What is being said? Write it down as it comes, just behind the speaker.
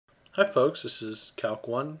Hi folks, this is Calc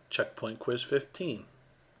 1, Checkpoint Quiz 15.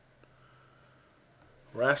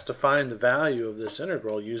 We're asked to find the value of this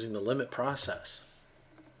integral using the limit process.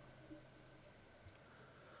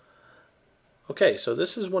 Okay, so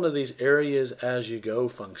this is one of these areas as you go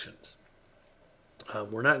functions.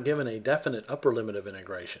 We're not given a definite upper limit of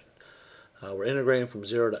integration. We're integrating from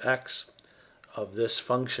 0 to x of this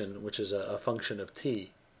function, which is a function of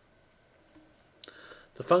t.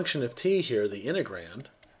 The function of t here, the integrand,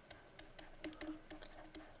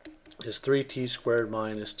 is 3t squared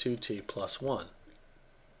minus 2t plus 1.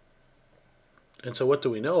 And so what do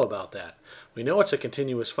we know about that? We know it's a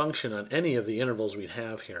continuous function on any of the intervals we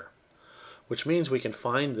have here, which means we can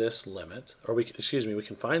find this limit, or we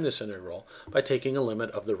can find this integral by taking a limit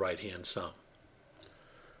of the right-hand sum.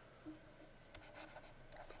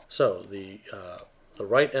 So the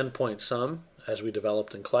right endpoint sum, as we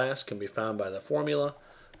developed in class, can be found by the formula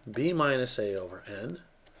b minus a over n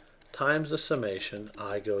times the summation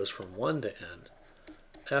I goes from 1 to n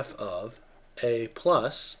f of a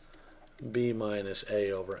plus b minus a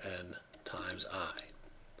over n times I.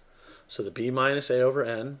 So the b minus a over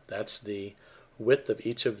n, that's the width of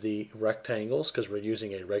each of the rectangles because we're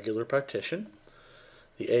using a regular partition.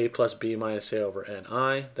 The a plus b minus a over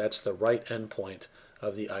ni, that's the right endpoint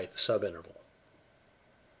of the ith subinterval.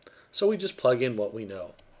 So we just plug in what we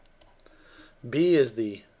know. B is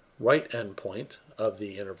the right endpoint of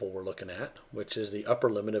the interval we're looking at, which is the upper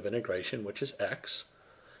limit of integration, which is x.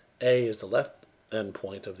 A is the left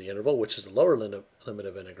endpoint of the interval, which is the lower limit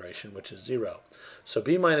of integration, which is 0. So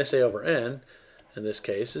b minus a over n, in this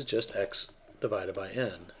case, is just x divided by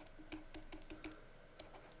n.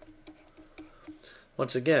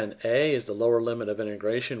 Once again, a is the lower limit of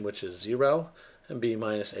integration, which is 0, and b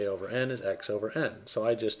minus a over n is x over n. So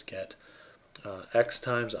I just get x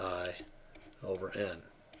times I over n.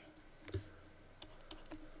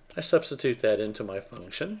 I substitute that into my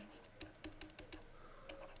function,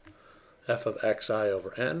 f of xi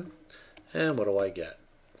over n, and what do I get?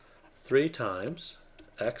 3 times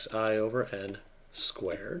xi over n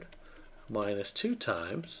squared minus 2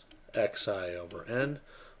 times xi over n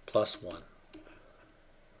plus 1.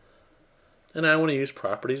 And I want to use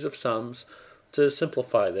properties of sums to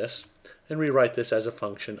simplify this and rewrite this as a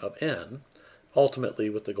function of n, ultimately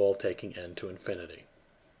with the goal of taking n to infinity.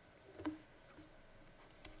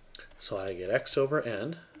 So I get x over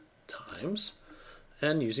n times,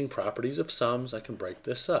 and using properties of sums, I can break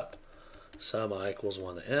this up. Sum I equals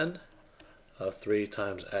 1 to n of 3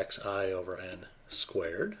 times xi over n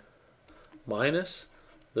squared minus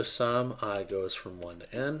the sum I goes from 1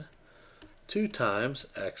 to n, 2 times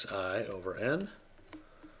xi over n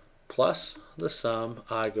plus the sum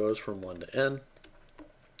I goes from 1 to n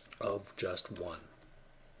of just 1.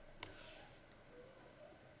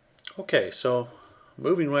 Okay, so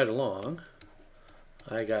moving right along,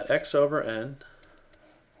 I got x over n,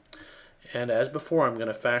 and as before, I'm going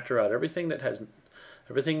to factor out everything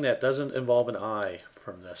that doesn't involve an I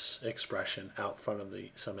from this expression out front of the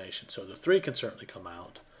summation. So the 3 can certainly come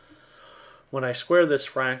out. When I square this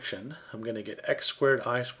fraction, I'm going to get x squared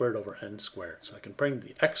I squared over n squared. So I can bring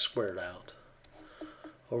the x squared out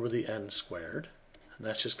over the n squared, and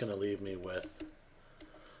that's just going to leave me with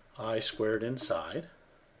I squared inside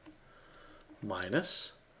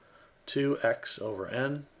minus 2x over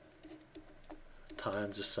n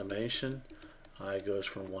times the summation I goes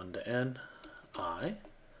from 1 to n I.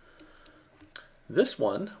 This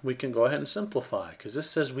one we can go ahead and simplify because this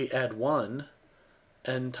says we add 1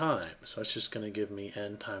 n times. So it's just going to give me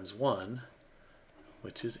n times 1,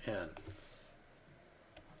 which is n.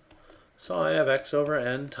 So I have x over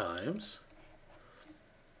n times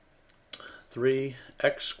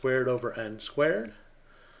 3x squared over n squared.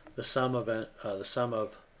 The sum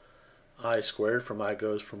of I squared from I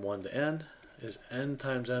goes from 1 to n is n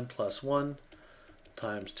times n plus 1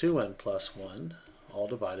 times 2n plus 1, all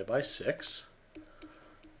divided by 6,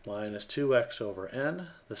 minus 2x over n.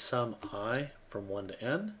 The sum I from 1 to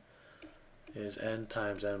n is n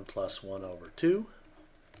times n plus 1 over 2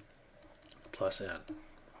 plus n.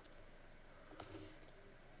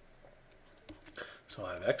 So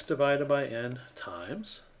I have x divided by n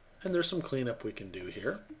times, and there's some cleanup we can do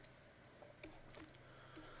here.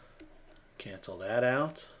 Cancel that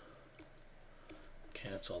out.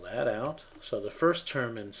 Cancel that out. So the first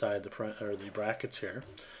term inside the brackets here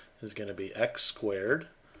is going to be x squared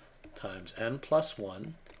times n plus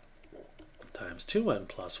 1 times 2n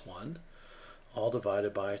plus 1, all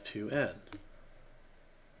divided by 2n.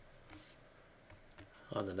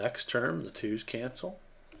 On the next term, the 2's cancel,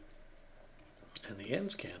 and the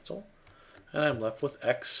n's cancel, and I'm left with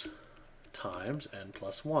x times n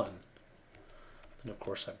plus 1. And of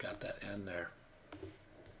course I've got that n there.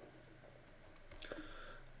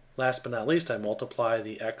 Last but not least, I multiply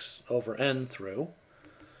the x over n through.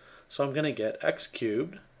 So I'm going to get x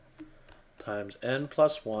cubed times n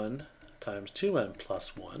plus 1 times 2n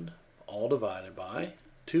plus 1, all divided by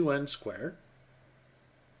 2n squared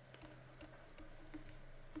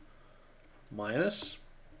minus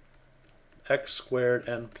x squared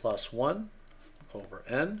n plus 1 over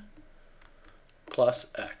n plus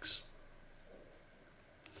x.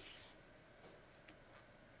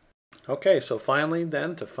 Okay, so finally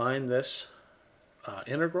then, to find this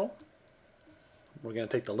integral, we're going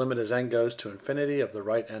to take the limit as n goes to infinity of the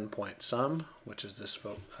right endpoint sum, which is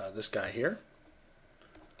this guy here.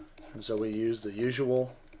 And so we use the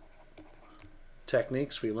usual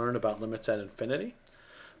techniques we learned about limits at infinity.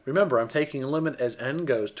 Remember, I'm taking a limit as n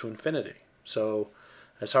goes to infinity. So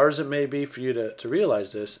as hard as it may be for you to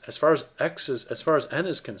realize this, as far as n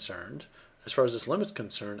is concerned, as far as this limit's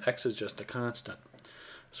concerned, x is just a constant.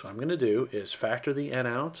 So what I'm going to do is factor the n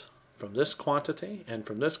out from this quantity and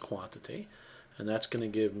from this quantity, and that's going to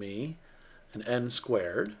give me an n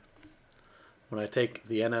squared. When I take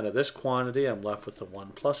the n out of this quantity, I'm left with the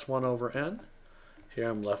 1 plus 1 over n. Here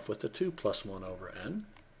I'm left with the 2 plus 1 over n.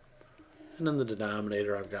 And in the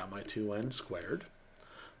denominator, I've got my 2n squared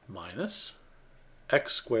minus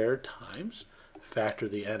x squared times, factor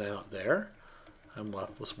the n out there, I'm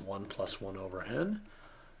left with 1 plus 1 over n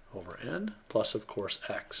plus, of course,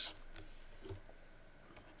 x.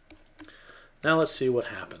 Now let's see what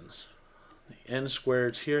happens. The n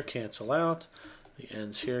squareds here cancel out, the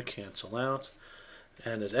n's here cancel out,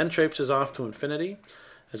 and as n traipses off to infinity,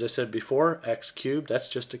 as I said before, x cubed, that's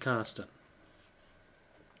just a constant.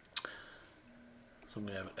 So I'm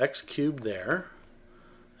going to have x cubed there.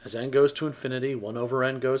 As n goes to infinity, 1 over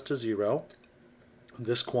n goes to 0.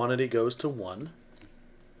 This quantity goes to 1.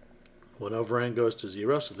 1 over n goes to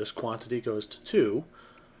 0, so this quantity goes to 2,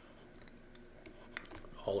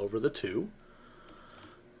 all over the 2,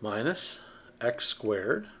 minus x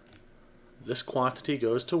squared. This quantity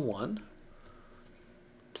goes to 1,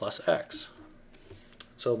 plus x.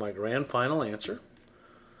 So my grand final answer,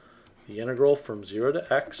 the integral from 0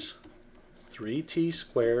 to x, 3t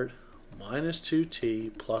squared minus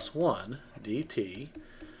 2t plus 1 dt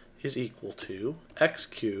is equal to x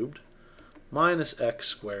cubed minus x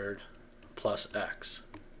squared plus x.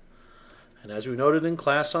 And as we noted in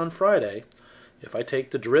class on Friday, if I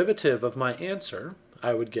take the derivative of my answer,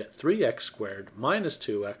 I would get 3x squared minus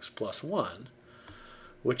 2x plus 1,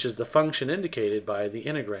 which is the function indicated by the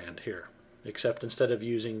integrand here, except instead of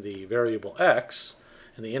using the variable x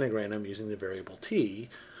in the integrand, I'm using the variable t,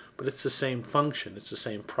 but it's the same function, it's the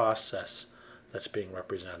same process that's being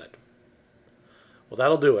represented. Well,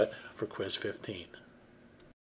 that'll do it for quiz 15.